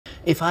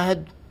If I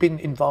had been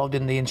involved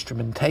in the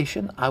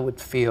instrumentation, I would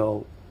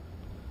feel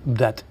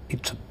that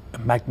it's a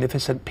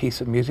magnificent piece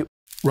of music.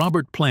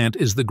 Robert Plant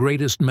is the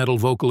greatest metal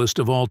vocalist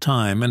of all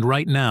time, and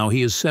right now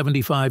he is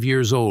 75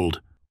 years old.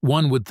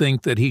 One would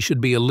think that he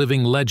should be a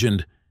living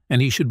legend,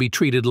 and he should be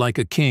treated like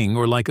a king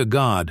or like a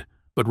god.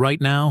 But right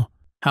now,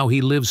 how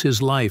he lives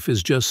his life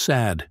is just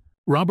sad.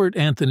 Robert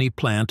Anthony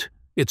Plant,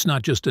 it's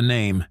not just a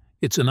name,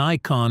 it's an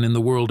icon in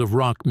the world of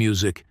rock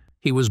music.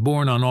 He was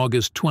born on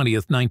August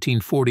 20th,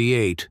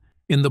 1948,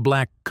 in the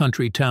black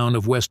country town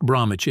of West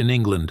Bromwich in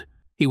England.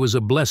 He was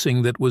a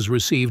blessing that was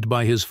received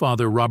by his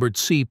father Robert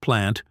C.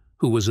 Plant,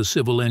 who was a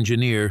civil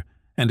engineer,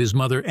 and his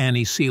mother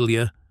Annie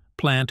Celia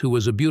Plant, who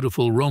was a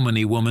beautiful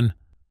Romany woman.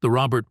 The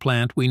Robert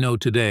Plant we know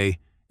today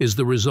is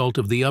the result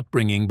of the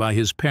upbringing by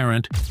his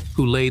parent,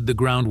 who laid the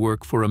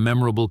groundwork for a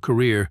memorable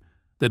career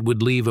that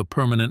would leave a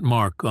permanent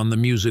mark on the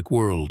music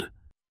world.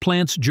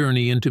 Plant's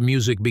journey into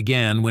music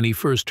began when he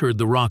first heard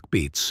the rock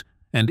beats,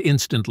 and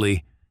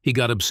instantly he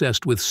got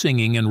obsessed with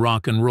singing and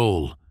rock and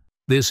roll.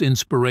 This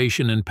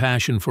inspiration and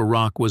passion for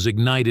rock was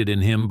ignited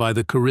in him by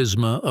the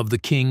charisma of the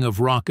king of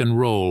rock and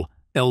roll,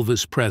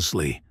 Elvis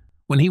Presley.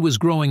 When he was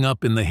growing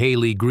up in the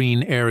Hayley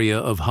Green area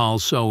of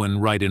Halesowen,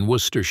 right in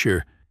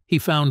Worcestershire, he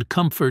found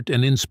comfort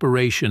and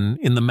inspiration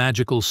in the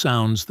magical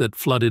sounds that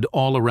flooded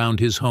all around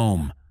his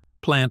home.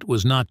 Plant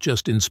was not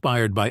just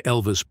inspired by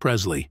Elvis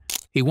Presley.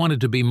 He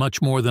wanted to be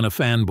much more than a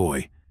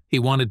fanboy. He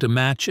wanted to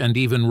match and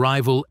even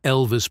rival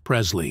Elvis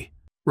Presley.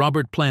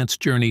 Robert Plant's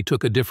journey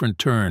took a different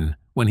turn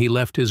when he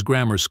left his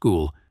grammar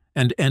school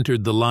and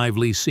entered the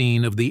lively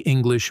scene of the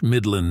English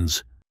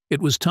Midlands.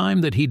 It was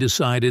time that he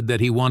decided that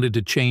he wanted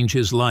to change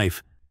his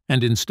life,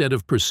 and instead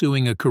of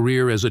pursuing a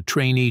career as a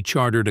trainee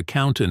chartered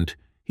accountant,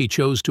 he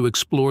chose to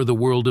explore the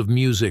world of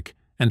music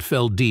and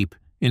fell deep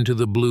into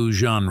the blues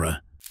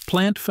genre.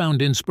 Plant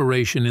found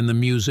inspiration in the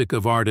music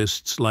of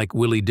artists like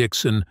Willie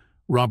Dixon,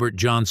 Robert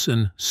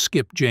Johnson,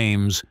 Skip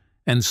James,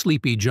 and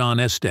Sleepy John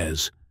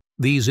Estes.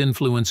 These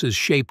influences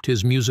shaped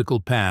his musical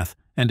path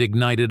and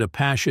ignited a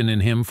passion in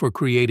him for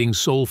creating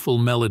soulful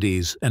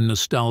melodies and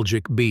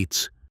nostalgic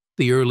beats.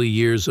 The early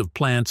years of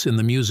Plant's in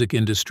the music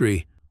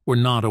industry were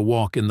not a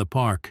walk in the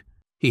park.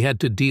 He had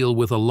to deal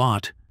with a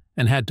lot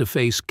and had to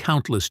face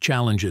countless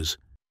challenges.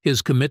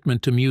 His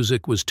commitment to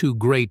music was too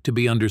great to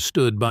be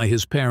understood by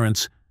his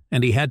parents,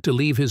 and he had to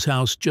leave his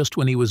house just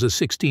when he was a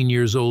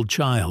 16-year-old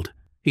child.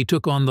 He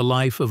took on the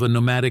life of a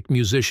nomadic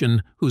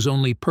musician whose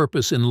only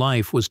purpose in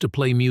life was to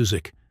play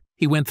music.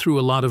 He went through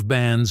a lot of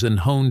bands and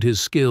honed his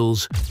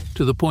skills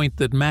to the point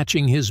that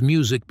matching his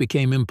music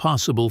became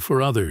impossible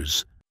for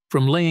others.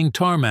 From laying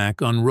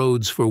tarmac on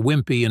roads for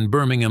Wimpy in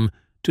Birmingham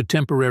to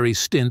temporary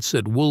stints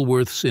at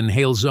Woolworths in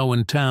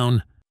Halesowen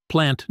Town,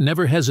 Plant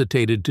never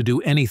hesitated to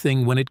do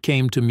anything when it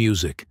came to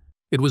music.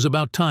 It was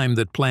about time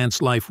that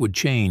Plant's life would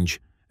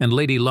change, and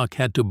Lady Luck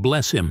had to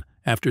bless him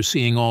after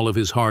seeing all of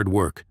his hard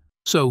work.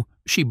 So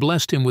she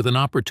blessed him with an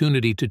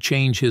opportunity to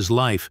change his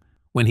life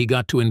when he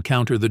got to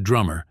encounter the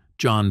drummer,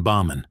 John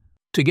Bauman.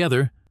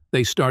 Together,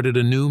 they started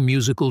a new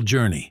musical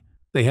journey.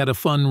 They had a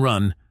fun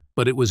run,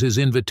 but it was his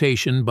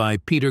invitation by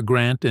Peter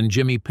Grant and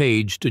Jimmy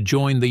Page to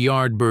join the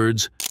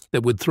Yardbirds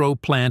that would throw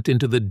Plant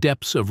into the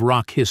depths of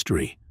rock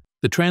history.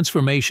 The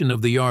transformation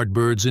of the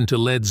Yardbirds into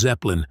Led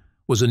Zeppelin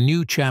was a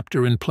new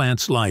chapter in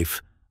Plant's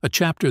life, a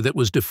chapter that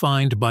was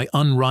defined by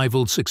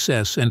unrivaled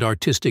success and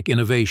artistic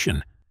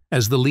innovation.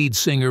 As the lead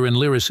singer and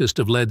lyricist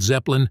of Led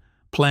Zeppelin,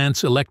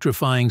 Plant's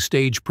electrifying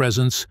stage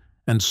presence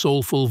and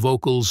soulful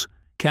vocals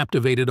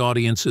captivated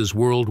audiences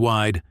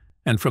worldwide,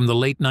 and from the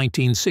late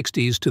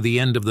 1960s to the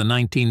end of the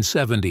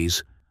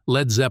 1970s,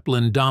 Led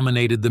Zeppelin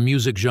dominated the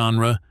music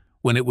genre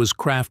when it was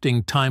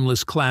crafting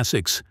timeless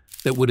classics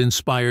that would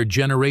inspire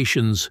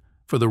generations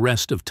for the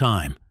rest of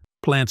time.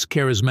 Plant's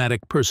charismatic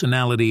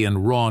personality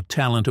and raw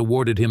talent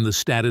awarded him the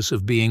status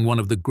of being one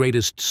of the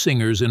greatest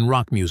singers in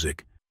rock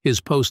music.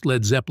 His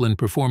post-Led Zeppelin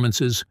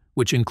performances,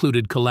 which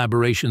included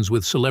collaborations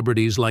with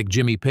celebrities like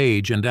Jimmy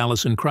Page and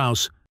Alison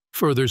Krauss,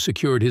 further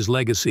secured his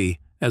legacy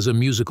as a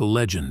musical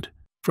legend.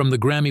 From the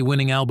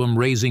Grammy-winning album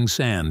Raising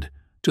Sand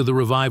to the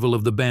revival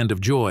of the Band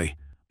of Joy,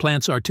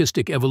 Plant's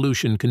artistic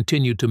evolution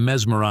continued to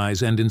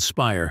mesmerize and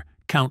inspire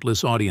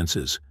countless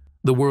audiences.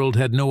 The world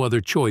had no other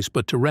choice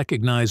but to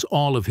recognize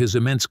all of his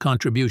immense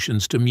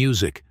contributions to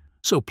music,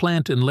 so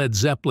Plant and Led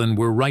Zeppelin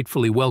were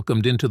rightfully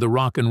welcomed into the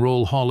Rock and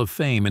Roll Hall of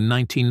Fame in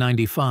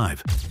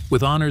 1995,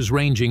 with honors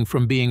ranging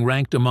from being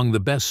ranked among the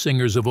best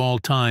singers of all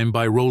time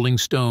by Rolling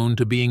Stone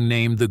to being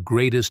named the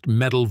greatest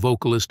metal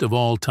vocalist of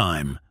all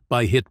time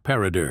by Hit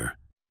Parader.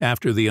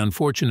 After the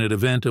unfortunate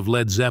event of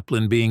Led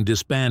Zeppelin being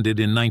disbanded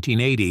in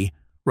 1980,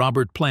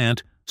 Robert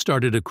Plant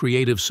started a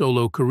creative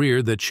solo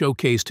career that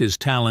showcased his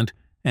talent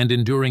and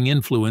enduring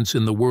influence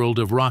in the world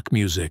of rock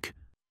music.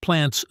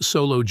 Plant's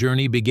solo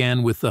journey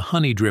began with the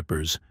Honey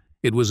Drippers.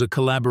 It was a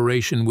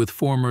collaboration with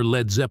former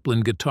Led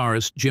Zeppelin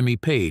guitarist Jimmy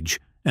Page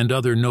and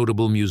other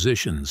notable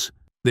musicians.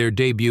 Their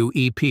debut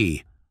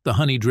EP, The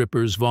Honey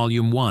Drippers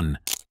Volume 1,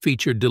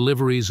 featured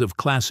deliveries of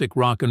classic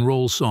rock and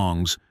roll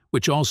songs,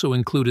 which also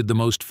included the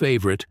most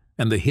favorite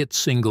and the hit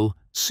single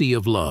Sea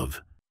of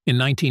Love. In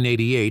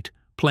 1988,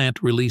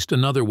 Plant released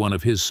another one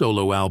of his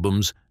solo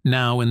albums,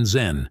 Now and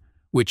Zen,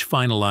 which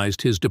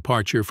finalized his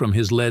departure from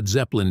his Led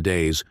Zeppelin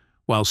days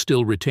while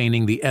still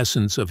retaining the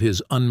essence of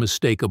his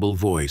unmistakable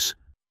voice.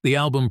 The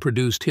album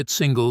produced hit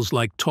singles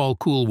like Tall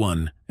Cool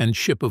One and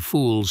Ship of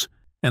Fools,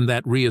 and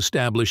that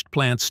re-established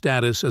Plant's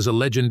status as a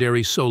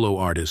legendary solo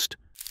artist.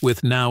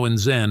 With Now and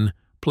Zen,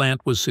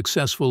 Plant was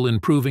successful in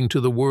proving to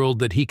the world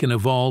that he can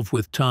evolve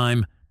with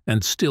time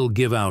and still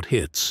give out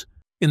hits.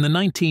 In the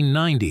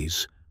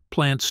 1990s,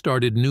 Plant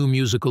started new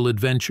musical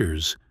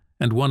adventures,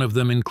 and one of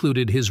them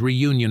included his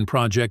reunion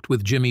project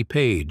with Jimmy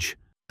Page.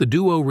 The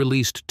duo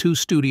released 2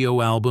 studio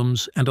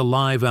albums and a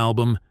live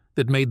album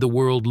that made the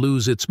world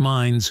lose its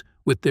minds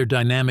with their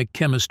dynamic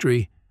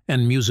chemistry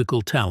and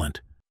musical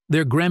talent.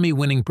 Their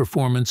Grammy-winning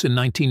performance in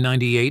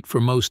 1998 for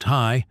Most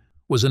High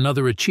was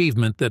another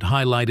achievement that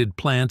highlighted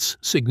Plant's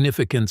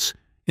significance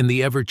in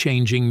the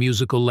ever-changing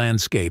musical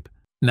landscape.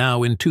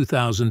 Now in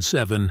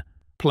 2007,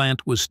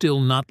 Plant was still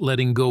not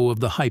letting go of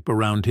the hype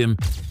around him,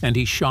 and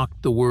he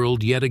shocked the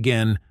world yet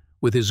again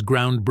with his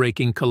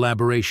groundbreaking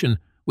collaboration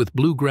with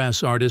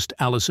bluegrass artist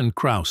Alison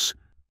Krauss,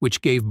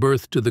 which gave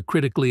birth to the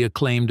critically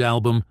acclaimed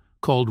album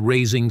called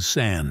Raising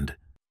Sand.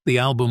 The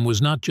album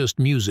was not just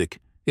music,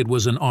 it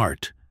was an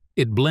art.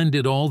 It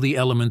blended all the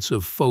elements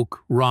of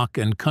folk, rock,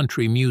 and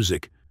country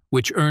music,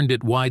 which earned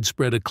it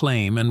widespread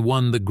acclaim and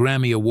won the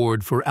Grammy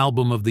Award for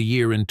Album of the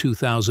Year in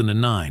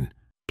 2009.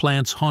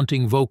 Plant's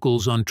haunting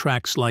vocals on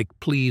tracks like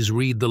Please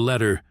Read the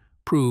Letter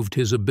proved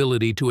his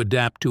ability to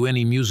adapt to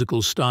any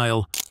musical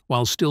style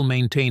while still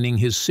maintaining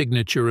his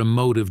signature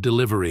emotive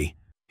delivery.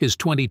 His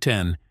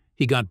 2010,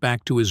 he got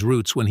back to his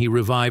roots when he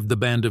revived the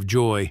Band of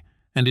Joy,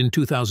 and in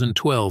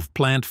 2012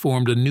 Plant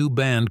formed a new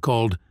band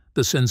called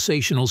the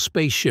Sensational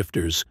Space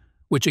Shifters,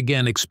 which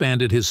again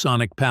expanded his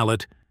sonic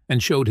palette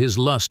and showed his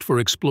lust for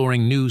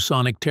exploring new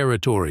sonic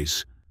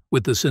territories.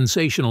 With the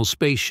Sensational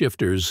Space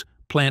Shifters,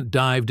 Plant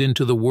dived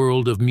into the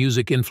world of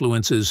music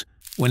influences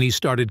when he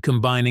started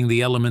combining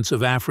the elements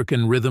of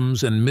African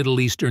rhythms and Middle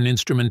Eastern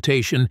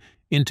instrumentation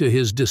into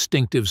his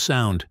distinctive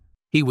sound.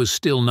 He was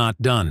still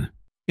not done.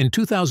 In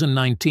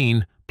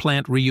 2019,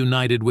 Plant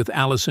reunited with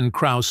Alison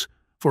Krauss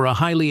for a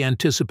highly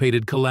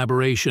anticipated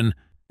collaboration,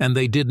 and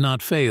they did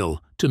not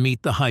fail to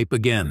meet the hype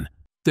again.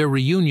 Their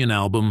reunion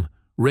album,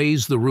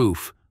 Raise the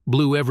Roof,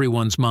 blew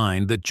everyone's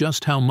mind that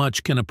just how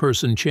much can a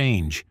person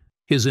change.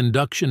 His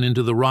induction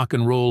into the Rock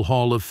and Roll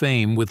Hall of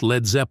Fame with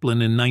Led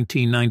Zeppelin in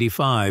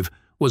 1995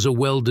 was a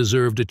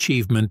well-deserved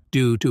achievement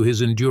due to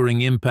his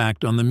enduring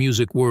impact on the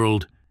music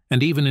world,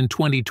 and even in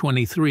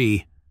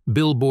 2023,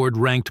 Billboard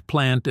ranked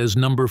Plant as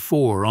number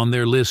 4 on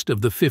their list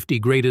of the 50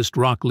 greatest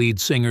rock lead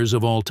singers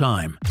of all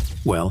time.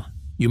 Well,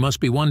 you must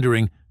be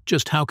wondering,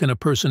 just how can a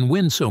person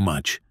win so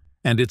much?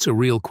 And it's a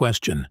real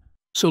question.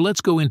 So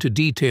let's go into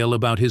detail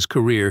about his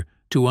career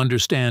to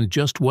understand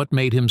just what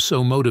made him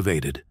so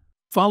motivated.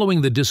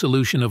 Following the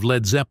dissolution of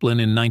Led Zeppelin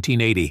in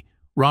 1980,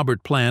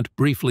 Robert Plant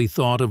briefly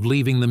thought of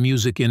leaving the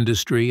music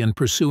industry and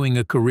pursuing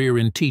a career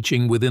in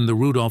teaching within the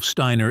Rudolf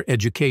Steiner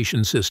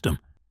education system.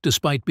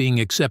 Despite being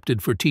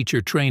accepted for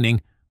teacher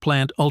training,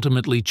 Plant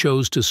ultimately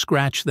chose to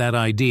scratch that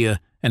idea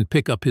and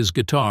pick up his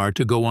guitar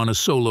to go on a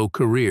solo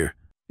career.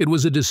 It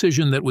was a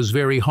decision that was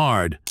very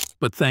hard,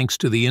 but thanks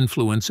to the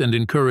influence and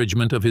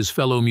encouragement of his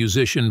fellow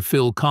musician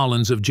Phil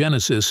Collins of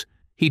Genesis,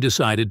 he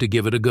decided to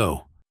give it a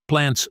go.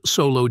 Plant's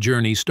solo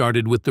journey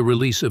started with the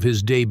release of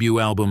his debut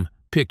album,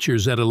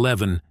 Pictures at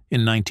 11,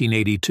 in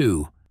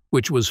 1982,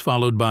 which was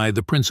followed by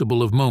The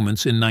Principle of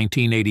Moments in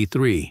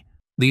 1983.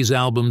 These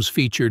albums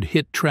featured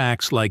hit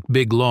tracks like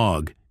Big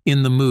Log,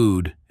 In the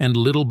Mood, and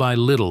Little by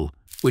Little,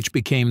 which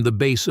became the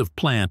base of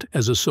Plant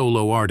as a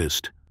solo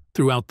artist.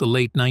 Throughout the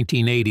late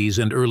 1980s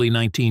and early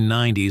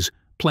 1990s,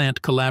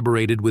 Plant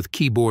collaborated with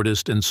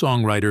keyboardist and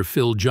songwriter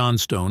Phil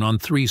Johnstone on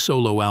 3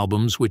 solo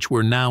albums, which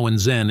were Now and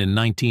Zen in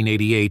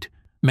 1988,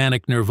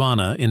 Manic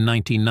Nirvana in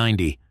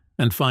 1990,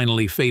 and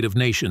finally Fate of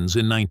Nations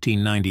in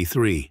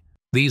 1993.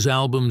 These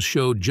albums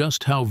showed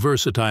just how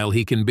versatile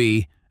he can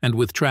be, and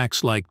with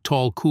tracks like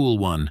Tall Cool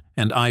One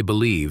and I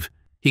Believe,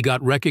 he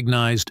got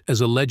recognized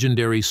as a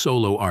legendary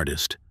solo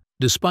artist.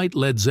 Despite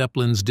Led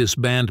Zeppelin's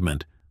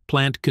disbandment,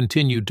 Plant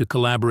continued to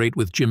collaborate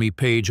with Jimmy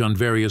Page on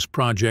various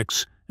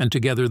projects, and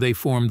together they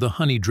formed the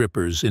Honey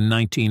Drippers in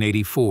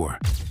 1984.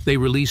 They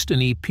released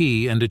an EP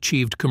and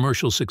achieved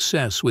commercial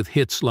success with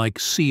hits like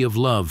Sea of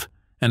Love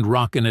and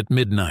Rockin' at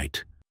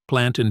Midnight.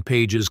 Plant and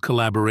Page's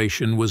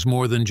collaboration was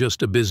more than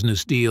just a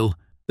business deal.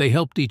 They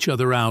helped each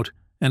other out,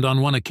 and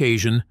on one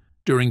occasion,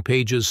 during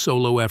Page's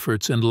solo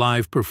efforts and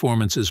live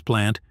performances,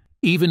 Plant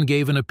even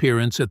gave an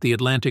appearance at the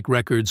Atlantic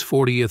Records'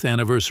 40th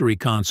anniversary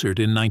concert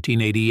in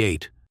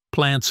 1988.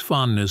 Plant's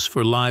fondness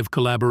for live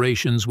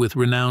collaborations with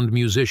renowned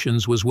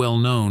musicians was well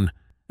known,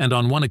 and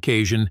on one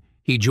occasion,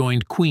 he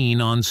joined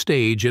Queen on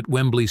stage at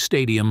Wembley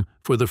Stadium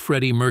for the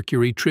Freddie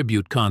Mercury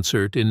tribute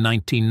concert in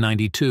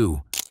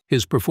 1992.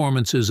 His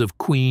performances of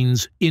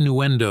Queen's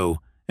Innuendo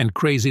and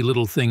Crazy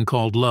Little Thing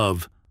Called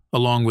Love,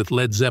 along with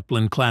Led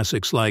Zeppelin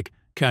classics like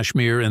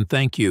Kashmir and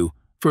Thank You,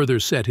 further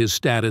set his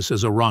status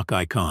as a rock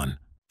icon.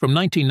 From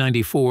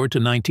 1994 to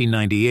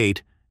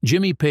 1998,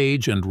 Jimmy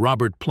Page and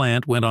Robert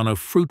Plant went on a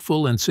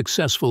fruitful and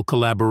successful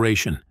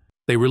collaboration.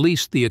 They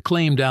released the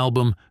acclaimed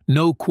album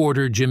No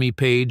Quarter Jimmy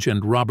Page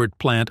and Robert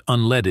Plant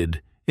Unleaded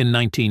in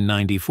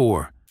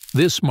 1994.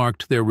 This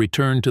marked their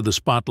return to the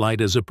spotlight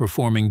as a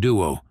performing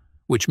duo,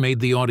 which made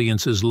the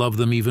audiences love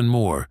them even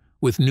more,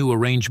 with new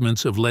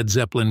arrangements of Led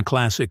Zeppelin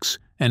classics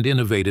and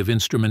innovative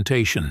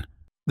instrumentation.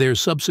 Their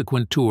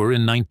subsequent tour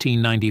in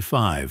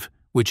 1995,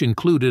 which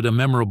included a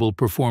memorable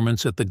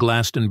performance at the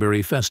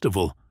Glastonbury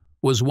Festival,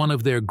 was one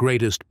of their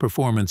greatest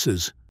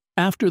performances.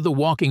 After the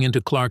Walking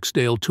into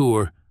Clarksdale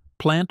tour,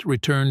 Plant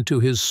returned to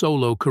his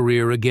solo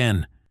career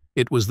again.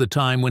 It was the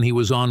time when he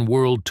was on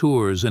world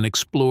tours and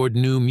explored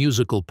new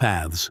musical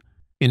paths.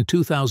 In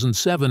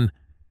 2007,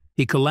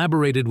 he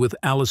collaborated with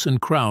Alison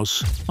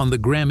Krauss on the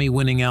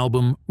Grammy-winning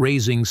album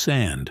Raising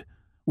Sand,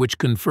 which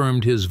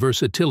confirmed his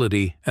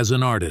versatility as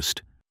an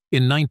artist.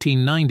 In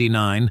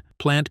 1999,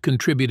 Plant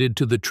contributed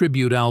to the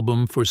tribute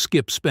album for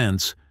Skip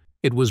Spence.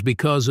 It was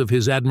because of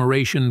his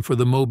admiration for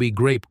the Moby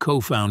Grape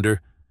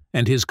co-founder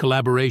and his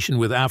collaboration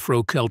with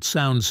Afro-Celt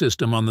Sound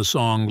System on the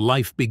song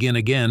Life Begin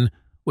Again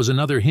was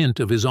another hint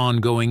of his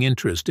ongoing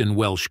interest in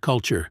Welsh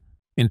culture.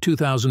 In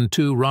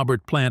 2002,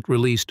 Robert Plant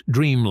released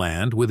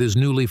Dreamland with his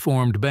newly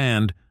formed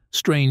band,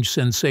 Strange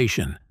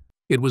Sensation.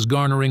 It was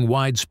garnering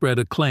widespread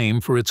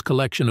acclaim for its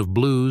collection of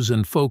blues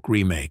and folk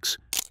remakes.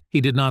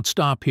 He did not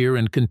stop here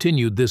and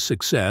continued this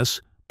success.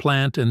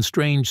 Plant and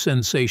Strange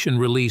Sensation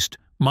released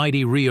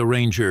Mighty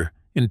Rearranger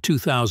in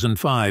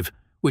 2005,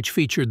 which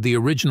featured the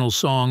original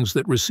songs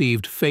that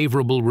received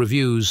favorable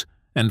reviews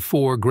and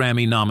 4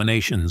 Grammy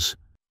nominations.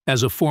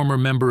 As a former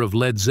member of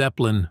Led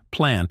Zeppelin,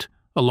 Plant,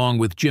 along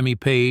with Jimmy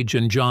Page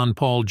and John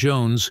Paul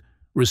Jones,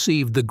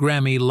 received the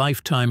Grammy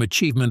Lifetime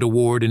Achievement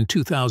Award in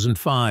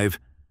 2005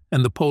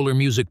 and the Polar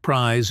Music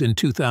Prize in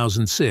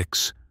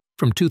 2006.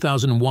 From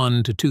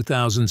 2001 to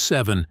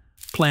 2007,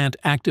 Plant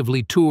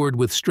actively toured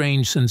with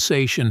Strange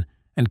Sensation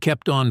and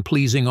kept on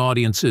pleasing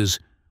audiences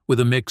with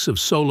a mix of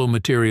solo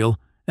material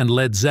and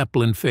Led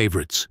Zeppelin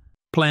favorites.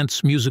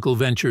 Plant's musical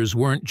ventures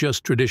weren't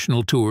just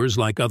traditional tours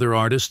like other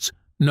artists.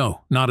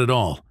 No, not at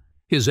all.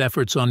 His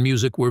efforts on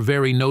music were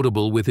very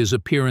notable with his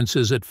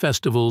appearances at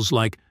festivals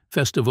like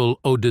Festival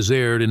au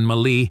Désert in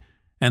Mali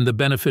and the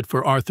Benefit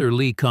for Arthur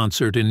Lee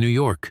concert in New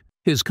York.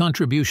 His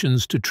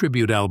contributions to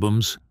tribute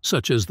albums,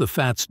 such as the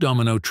Fats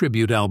Domino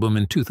tribute album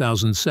in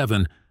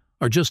 2007,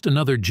 are just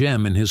another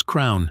gem in his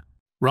crown.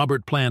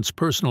 Robert Plant's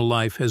personal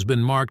life has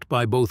been marked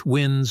by both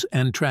wins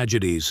and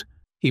tragedies.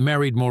 He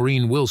married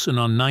Maureen Wilson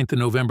on 9th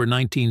November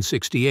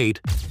 1968,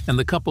 and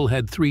the couple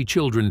had 3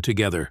 children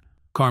together,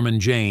 Carmen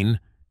Jane,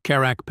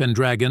 Karak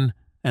Pendragon,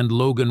 and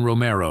Logan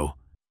Romero.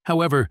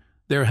 However,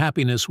 their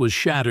happiness was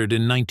shattered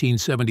in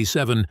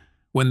 1977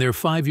 when their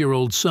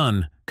 5-year-old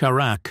son,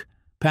 Karak,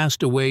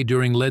 passed away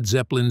during Led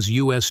Zeppelin's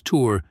U.S.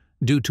 tour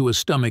due to a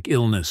stomach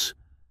illness.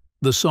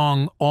 The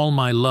song All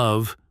My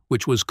Love,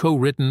 which was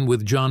co-written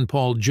with John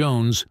Paul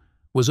Jones,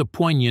 was a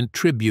poignant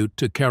tribute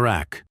to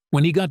Karak.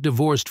 When he got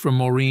divorced from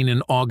Maureen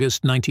in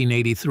August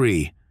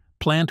 1983,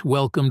 Plant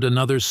welcomed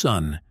another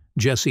son,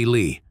 Jesse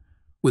Lee,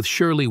 with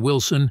Shirley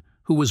Wilson,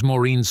 who was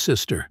Maureen's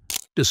sister.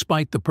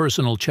 Despite the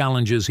personal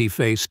challenges he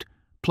faced,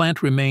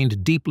 Plant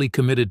remained deeply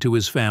committed to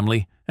his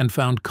family and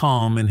found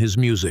calm in his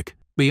music.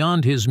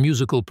 Beyond his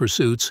musical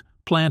pursuits,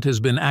 Plant has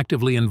been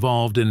actively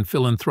involved in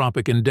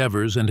philanthropic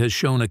endeavors and has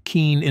shown a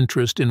keen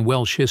interest in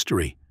Welsh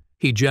history.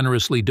 He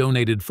generously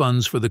donated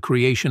funds for the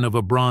creation of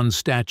a bronze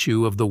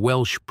statue of the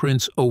Welsh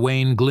Prince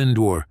Owain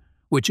Glyndwr,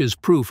 which is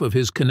proof of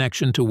his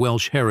connection to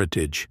Welsh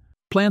heritage.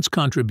 Plant's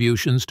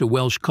contributions to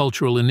Welsh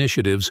cultural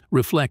initiatives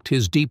reflect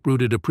his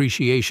deep-rooted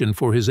appreciation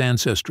for his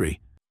ancestry.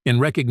 In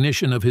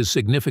recognition of his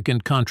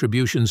significant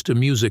contributions to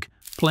music,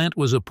 Plant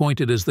was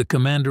appointed as the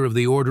Commander of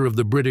the Order of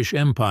the British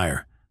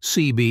Empire,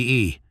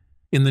 CBE,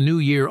 in the New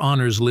Year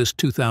Honours List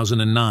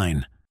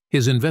 2009.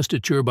 His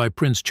investiture by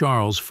Prince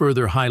Charles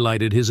further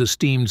highlighted his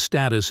esteemed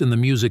status in the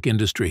music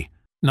industry.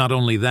 Not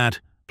only that,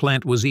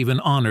 Plant was even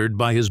honoured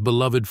by his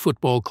beloved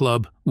football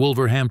club,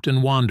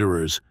 Wolverhampton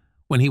Wanderers,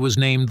 when he was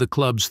named the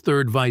club's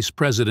 3rd vice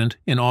president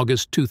in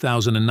August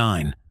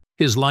 2009.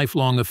 His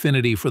lifelong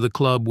affinity for the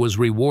club was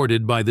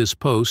rewarded by this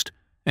post,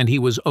 and he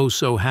was oh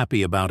so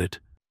happy about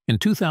it. In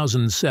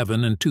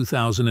 2007 and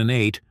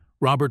 2008,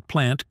 Robert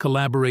Plant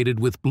collaborated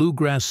with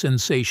bluegrass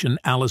sensation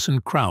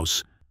Alison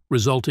Krauss,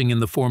 resulting in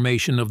the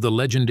formation of the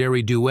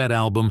legendary duet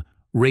album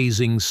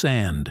Raising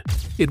Sand.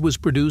 It was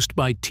produced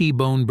by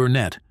T-Bone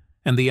Burnett,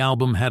 and the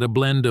album had a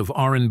blend of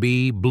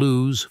R&B,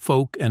 blues,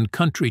 folk, and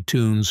country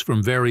tunes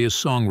from various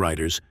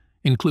songwriters,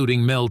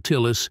 including Mel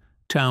Tillis,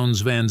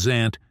 Townes Van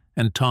Zandt,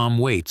 and Tom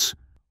Waits.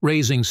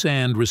 Raising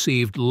Sand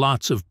received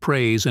lots of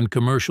praise and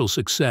commercial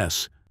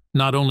success,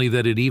 not only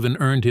that it even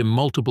earned him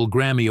multiple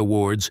Grammy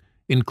Awards,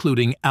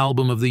 including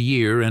Album of the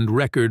Year and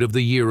Record of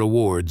the Year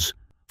awards.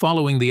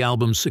 Following the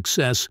album's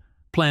success,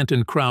 Plant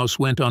and Krauss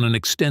went on an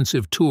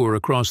extensive tour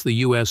across the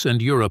U.S.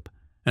 and Europe,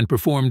 and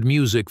performed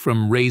music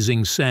from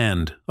Raising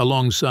Sand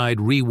alongside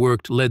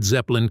reworked Led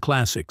Zeppelin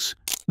classics.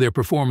 Their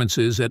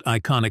performances at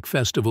iconic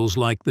festivals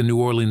like the New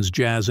Orleans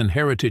Jazz and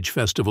Heritage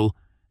Festival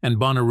and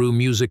Bonnaroo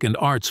Music and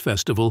Arts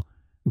Festival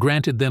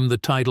granted them the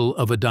title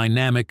of a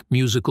dynamic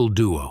musical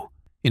duo.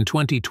 In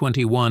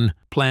 2021,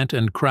 Plant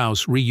and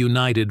Krauss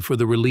reunited for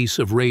the release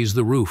of Raise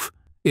the Roof.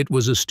 It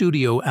was a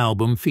studio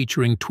album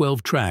featuring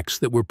 12 tracks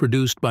that were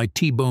produced by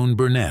T-Bone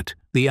Burnett.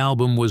 The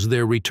album was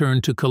their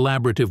return to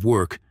collaborative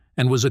work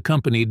and was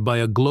accompanied by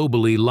a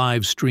globally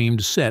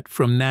live-streamed set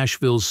from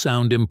Nashville's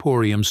Sound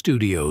Emporium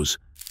Studios.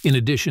 In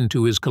addition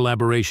to his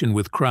collaboration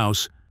with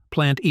Krauss,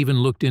 Plant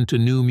even looked into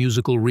new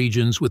musical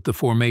regions with the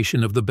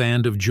formation of the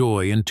Band of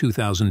Joy in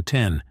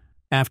 2010.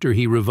 After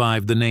he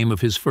revived the name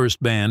of his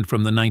first band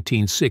from the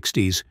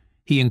 1960s,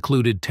 he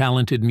included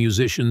talented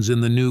musicians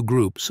in the new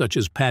group such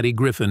as Patty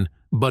Griffin,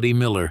 Buddy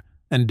Miller,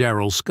 and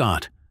Daryl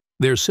Scott.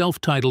 Their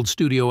self-titled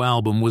studio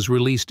album was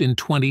released in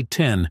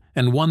 2010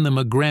 and won them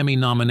a Grammy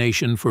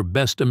nomination for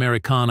Best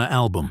Americana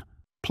Album.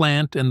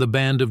 Plant and the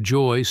Band of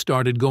Joy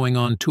started going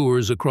on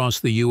tours across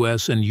the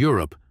U.S. and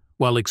Europe,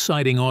 while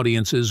exciting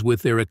audiences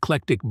with their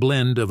eclectic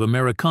blend of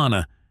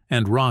Americana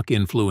and rock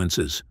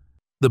influences.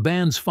 The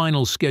band's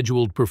final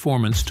scheduled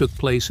performance took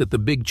place at the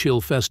Big Chill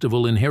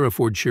Festival in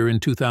Herefordshire in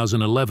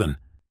 2011,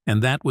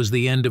 and that was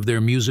the end of their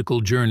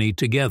musical journey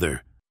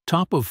together.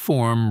 Top of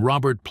form,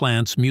 Robert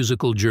Plant's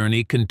musical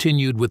journey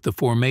continued with the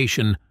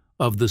formation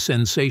of the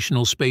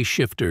Sensational Space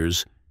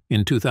Shifters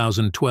in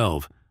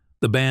 2012.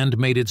 The band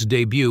made its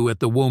debut at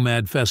the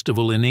WOMAD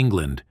Festival in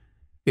England.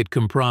 It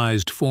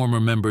comprised former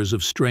members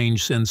of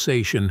Strange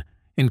Sensation,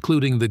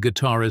 including the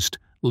guitarist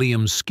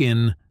Liam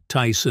Skin,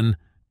 Tyson,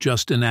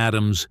 Justin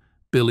Adams,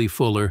 Billy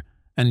Fuller,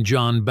 and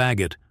John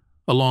Baggett.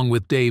 Along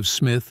with Dave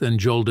Smith and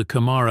Joel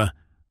DeCamara,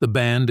 the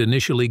band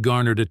initially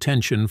garnered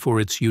attention for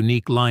its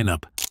unique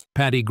lineup.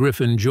 Patty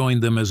Griffin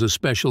joined them as a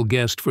special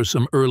guest for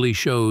some early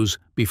shows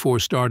before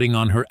starting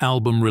on her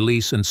album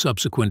release and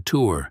subsequent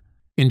tour.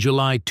 In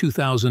July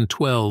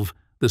 2012,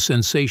 the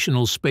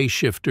Sensational Space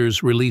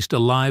Shifters released a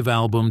live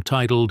album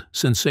titled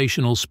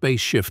Sensational Space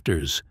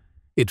Shifters.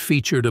 It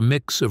featured a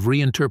mix of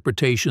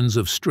reinterpretations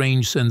of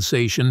Strange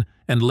Sensation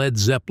and Led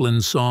Zeppelin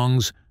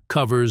songs,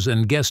 covers,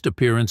 and guest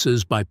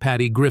appearances by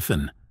Patty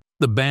Griffin.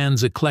 The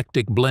band's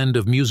eclectic blend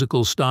of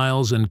musical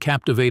styles and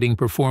captivating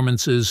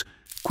performances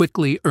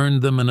quickly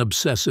earned them an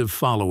obsessive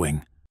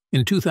following.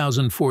 In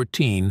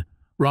 2014,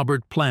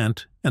 Robert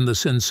Plant and the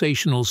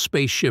Sensational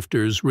Space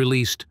Shifters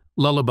released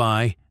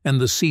Lullaby and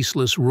the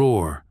Ceaseless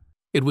Roar.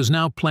 It was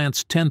now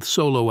Plant's 10th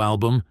solo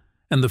album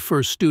and the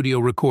first studio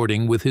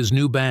recording with his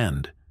new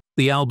band.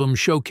 The album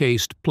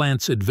showcased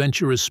Plant's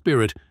adventurous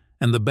spirit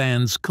and the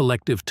band's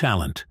collective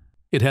talent.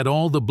 It had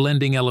all the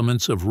blending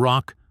elements of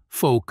rock,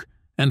 folk,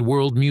 and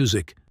world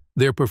music.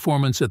 Their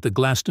performance at the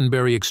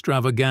Glastonbury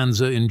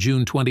Extravaganza in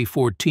June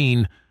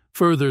 2014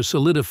 further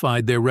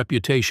solidified their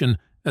reputation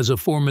as a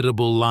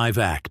formidable live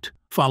act.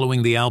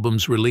 Following the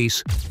album's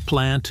release,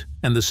 Plant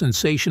and the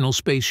Sensational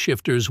Space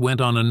Shifters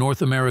went on a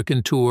North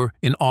American tour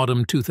in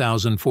autumn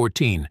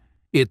 2014.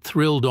 It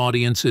thrilled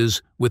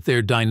audiences with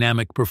their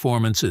dynamic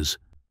performances.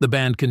 The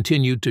band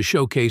continued to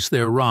showcase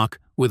their rock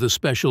with a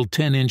special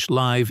 10-inch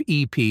live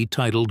EP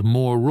titled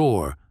More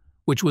Roar,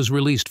 which was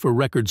released for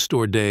Record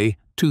Store Day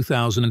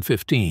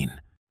 2015.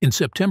 In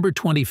September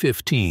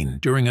 2015,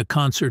 during a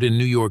concert in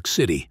New York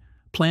City,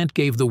 Plant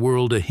gave the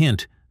world a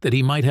hint that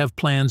he might have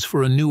plans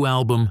for a new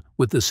album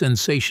with the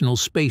Sensational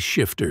Space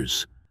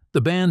Shifters.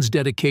 The band's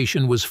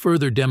dedication was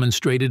further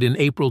demonstrated in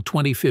April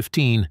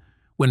 2015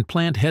 when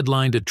Plant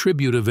headlined a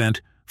tribute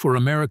event for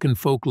American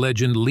folk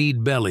legend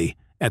Lead Belly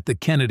at the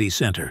Kennedy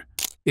Center.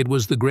 It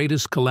was the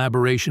greatest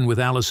collaboration with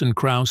Alison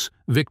Krauss,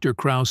 Victor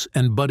Krauss,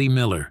 and Buddy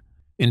Miller.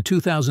 In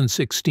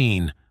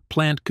 2016,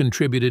 Plant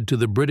contributed to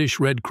the British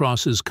Red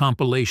Cross's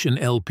compilation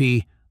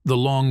LP, The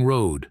Long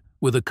Road,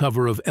 with a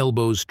cover of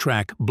Elbow's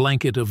track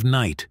Blanket of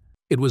Night.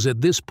 It was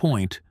at this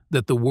point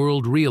that the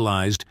world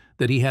realized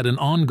that he had an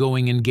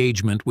ongoing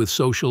engagement with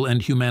social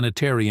and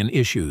humanitarian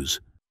issues.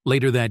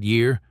 Later that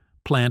year,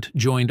 Plant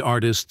joined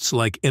artists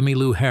like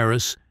Emmylou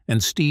Harris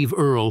and Steve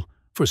Earle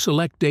for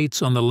select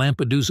dates on the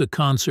Lampedusa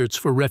Concerts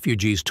for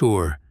Refugees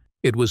tour.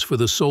 It was for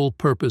the sole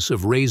purpose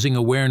of raising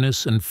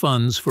awareness and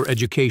funds for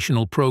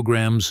educational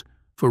programs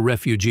for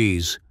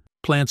refugees.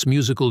 Plant's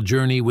musical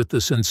journey with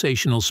the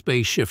Sensational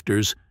Space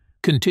Shifters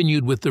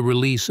continued with the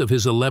release of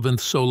his 11th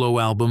solo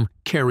album,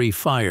 Carry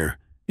Fire,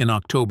 in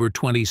October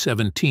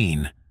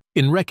 2017.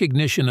 In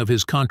recognition of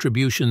his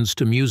contributions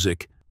to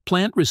music,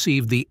 Plant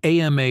received the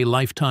AMA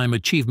Lifetime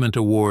Achievement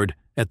Award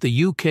at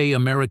the UK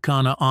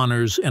Americana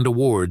Honours and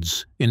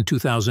Awards in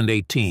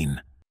 2018.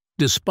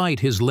 Despite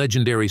his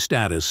legendary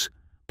status,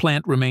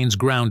 Plant remains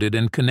grounded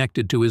and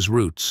connected to his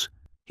roots.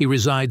 He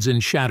resides in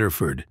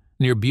Shatterford,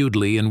 near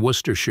Bewdley in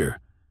Worcestershire,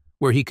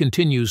 where he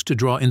continues to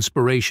draw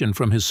inspiration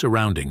from his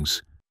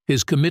surroundings.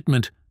 His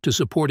commitment to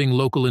supporting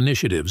local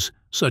initiatives,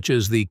 such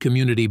as the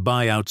community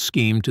buyout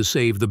scheme to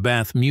save the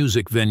Bath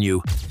Music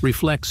venue,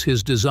 reflects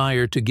his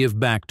desire to give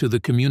back to the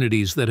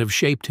communities that have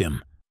shaped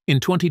him. In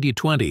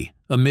 2020,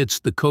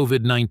 amidst the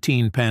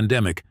COVID-19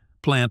 pandemic,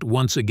 Plant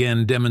once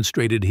again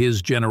demonstrated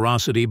his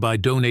generosity by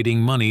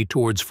donating money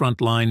towards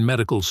frontline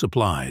medical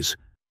supplies.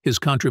 His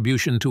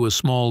contribution to a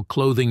small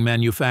clothing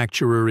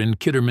manufacturer in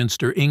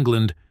Kidderminster,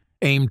 England,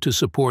 aimed to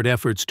support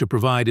efforts to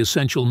provide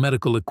essential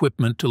medical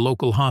equipment to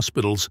local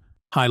hospitals,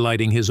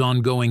 highlighting his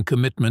ongoing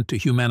commitment to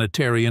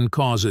humanitarian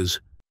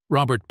causes.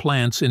 Robert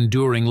Plant's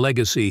enduring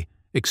legacy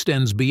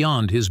extends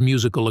beyond his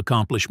musical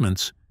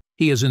accomplishments.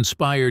 He has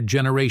inspired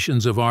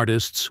generations of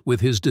artists with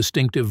his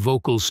distinctive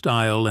vocal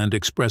style and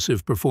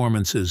expressive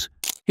performances.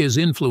 His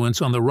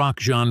influence on the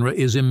rock genre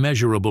is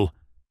immeasurable,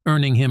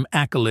 earning him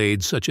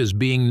accolades such as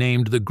being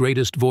named the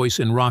greatest voice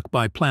in rock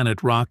by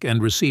Planet Rock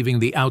and receiving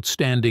the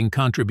Outstanding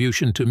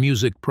Contribution to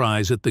Music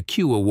Prize at the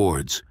Q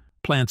Awards.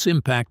 Plant's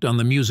impact on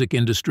the music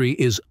industry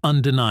is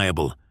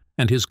undeniable,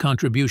 and his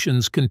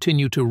contributions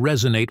continue to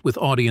resonate with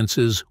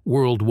audiences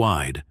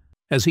worldwide.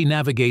 As he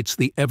navigates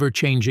the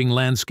ever-changing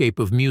landscape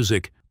of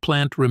music,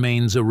 Plant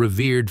remains a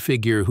revered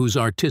figure whose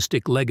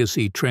artistic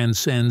legacy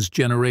transcends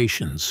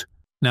generations.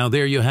 Now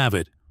there you have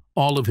it,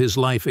 all of his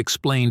life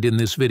explained in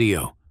this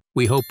video.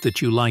 We hope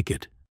that you like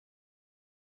it.